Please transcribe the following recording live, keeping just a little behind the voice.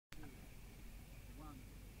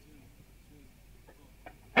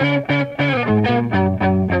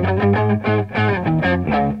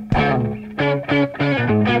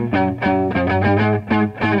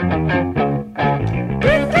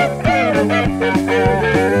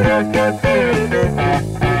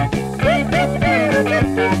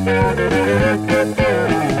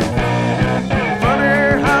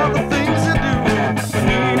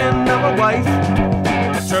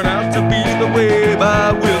Turn out to be the way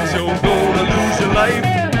by which you're gonna lose your life.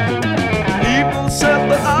 People said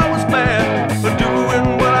that I was bad for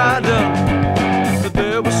doing what I done, that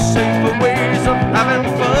there were safer ways of having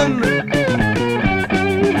fun.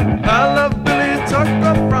 I love Billy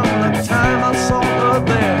Tucker from the time I saw her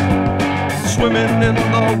there, swimming in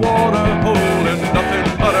the water, holding nothing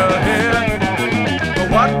but her hair. But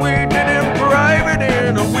what we did in private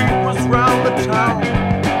in a week was round the town.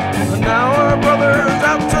 Now her brother's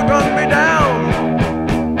out to run me down.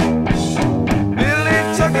 Billy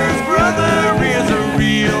Tucker's brother is a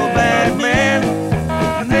real bad man,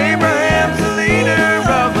 and Abraham's the leader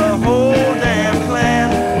of the whole damn clan.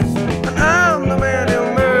 And I'm the man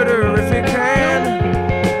he'll murder if he can.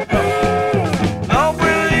 Lord,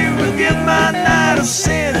 will you forgive my night of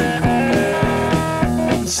sin?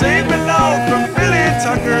 Save me, Lord, from Billy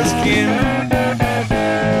Tucker's kin.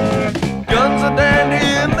 Guns are dandy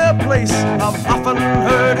in their place, I've often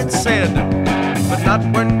heard it said, but not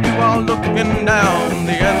when you are looking down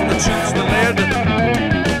the end that shoots the lead.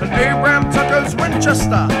 And Abraham Tucker's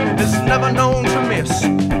Winchester is never known to miss,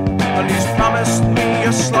 and he's promised me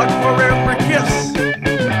a slug for every kiss.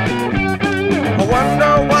 I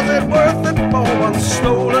wonder, was it worth it for one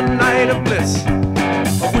stolen night of bliss?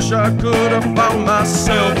 I wish I could have found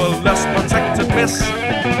myself a less protected miss.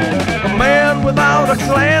 A man without a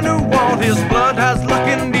clan who want his blood has luck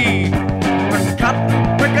indeed. But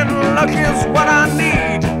cotton-picking luck is what I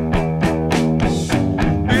need.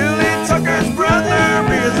 Billy Tucker's brother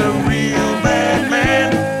is a real bad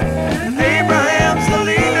man, and Abraham's the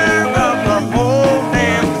leader of the whole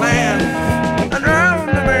damn clan. And I'm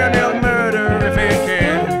the man he'll murder if he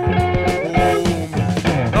can.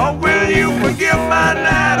 Oh, will you forgive my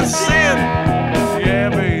night of sin? Yeah,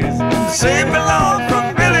 please. Save me, Lord,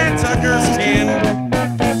 from Billy Tucker's kin.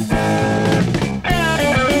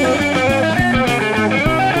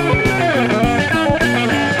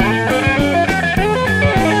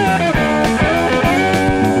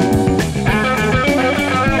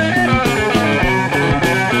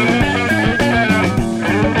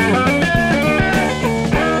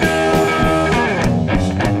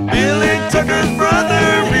 Billy Tucker's brother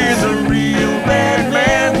is a real bad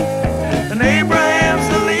man, and Abraham's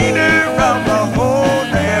the leader of the whole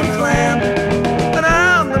damn clan. And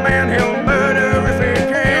I'm the man he'll murder if he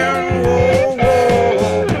can. Whoa,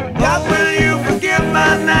 whoa. Lord, will you forgive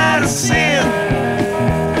my night of sin?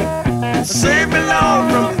 Save me,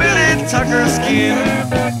 Lord, from Billy Tucker's skin.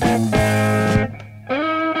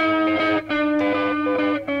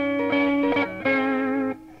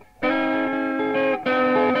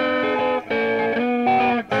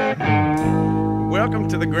 Welcome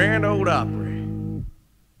to the Grand Ole Opry.